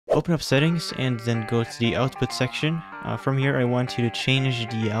Open up settings and then go to the output section. From here, I want you to change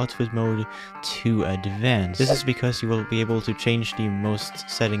the output mode to advanced. This is because you will be able to change the most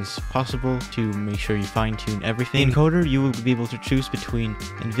settings possible to make sure you fine-tune everything. In Encoder, you will be able to choose between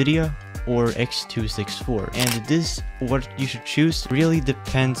NVIDIA or X264, and this, what you should choose, really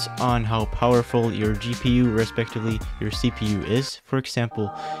depends on how powerful your GPU, respectively your CPU is. For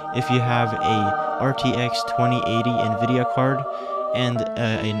example, if you have a RTX 2080 NVIDIA card and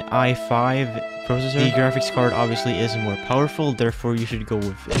an i5 processor, the graphics card obviously is more powerful, therefore you should go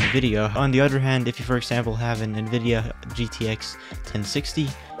with NVIDIA. On the other hand, if you for example have an NVIDIA GTX 1060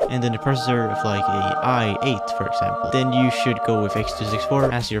 and then a processor of like a i8 for example, then you should go with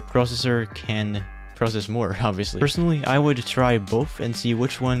X264 as your processor can process more, obviously. Personally, I would try both and see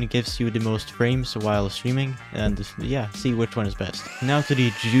which one gives you the most frames while streaming, and yeah, see which one is best. Now to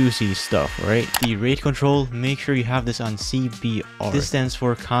the juicy stuff, right? The rate control, make sure you have this on CBR. This stands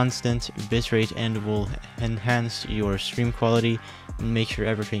for constant bitrate and will enhance your stream quality and make sure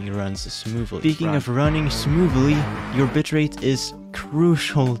everything runs smoothly. Speaking of running smoothly, your bitrate is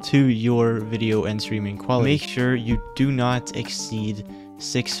crucial to your video and streaming quality. Make sure you do not exceed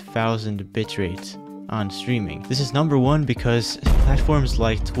 6000 bitrate on streaming. This is number one because platforms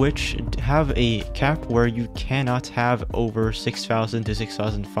like Twitch have a cap where you cannot have over 6000 to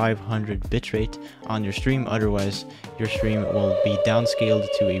 6500 bitrate on your stream, otherwise your stream will be downscaled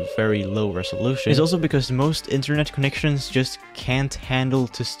to a very low resolution. It's also because most internet connections just can't handle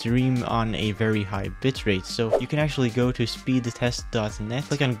to stream on a very high bitrate, so you can actually go to speedtest.net,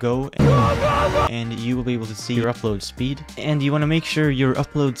 click on go, and you will be able to see your upload speed, and you want to make sure your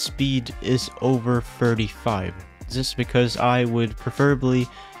upload speed is over 35. This is because I would preferably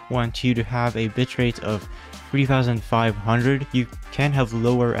want you to have a bitrate of 3500. You can have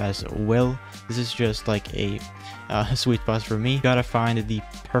lower as well. This is just like a sweet spot for me. You gotta find the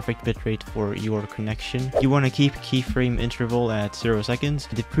perfect bitrate for your connection. You want to keep keyframe interval at 0 seconds.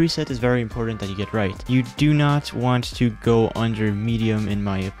 The preset is very important that you get right. You do not want to go under medium in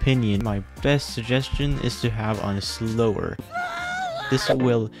my opinion. My best suggestion is to have on slower. This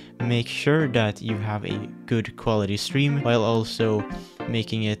will make sure that you have a good quality stream while also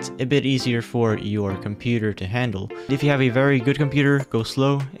making it a bit easier for your computer to handle. If you have a very good computer, go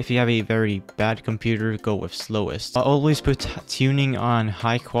slow. If you have a very bad computer, go with slowest. I'll always put tuning on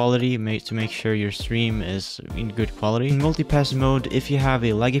high quality to make sure your stream is in good quality. In multipass mode, if you have a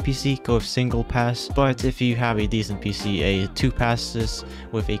laggy PC, go with single pass, but if you have a decent PC, a 2 passes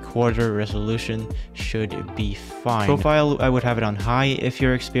with a quarter resolution should be fine. Profile, I would have it on high. If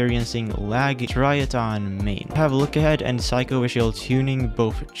you're experiencing lag, try it on main. Have look ahead and psycho visual tuning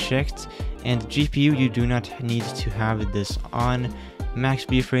both checked, and GPU, you do not need to have this on. Max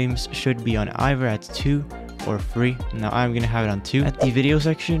B-frames should be on either at 2 or 3. Now I'm gonna have it on 2. At the video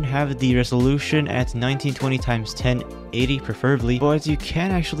section, have the resolution at 1920 x 1080 preferably, but you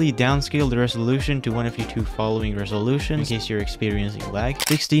can actually downscale the resolution to one of the two following resolutions in case you're experiencing lag: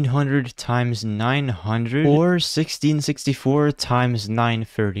 1600 x 900 or 1664 x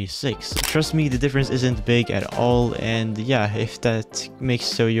 936. Trust me, the difference isn't big at all, and yeah, if that makes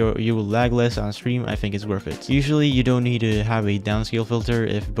so you will lag less on stream, I think it's worth it. Usually you don't need to have a downscale filter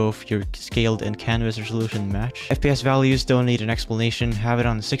if both your scaled and canvas resolution match. FPS values don't need an explanation. Have it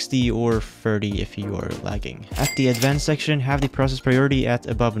on 60 or 30 if you are lagging. At the advanced section, have the process priority at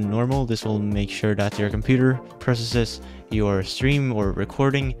above normal. This will make sure that your computer processes your stream or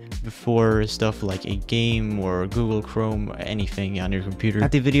recording before stuff like a game or Google Chrome, anything on your computer.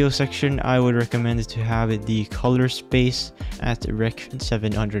 At the video section, I would recommend to have the color space at Rec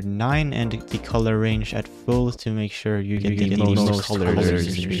 709 and the color range at full to make sure you get the most colors.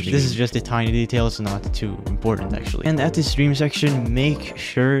 This is just the tiny details, not too important actually. And at the stream section, make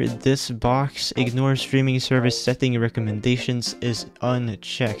sure this box, ignore streaming service setting recommendations, is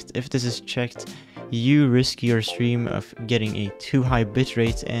unchecked. If this is checked, you risk your stream of getting a too high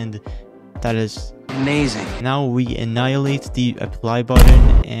bitrate, and that is amazing. Now we annihilate the apply button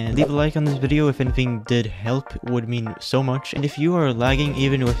and leave a like on this video if anything did help, would mean so much. And if you are lagging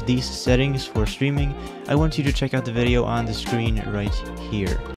even with these settings for streaming, I want you to check out the video on the screen right here.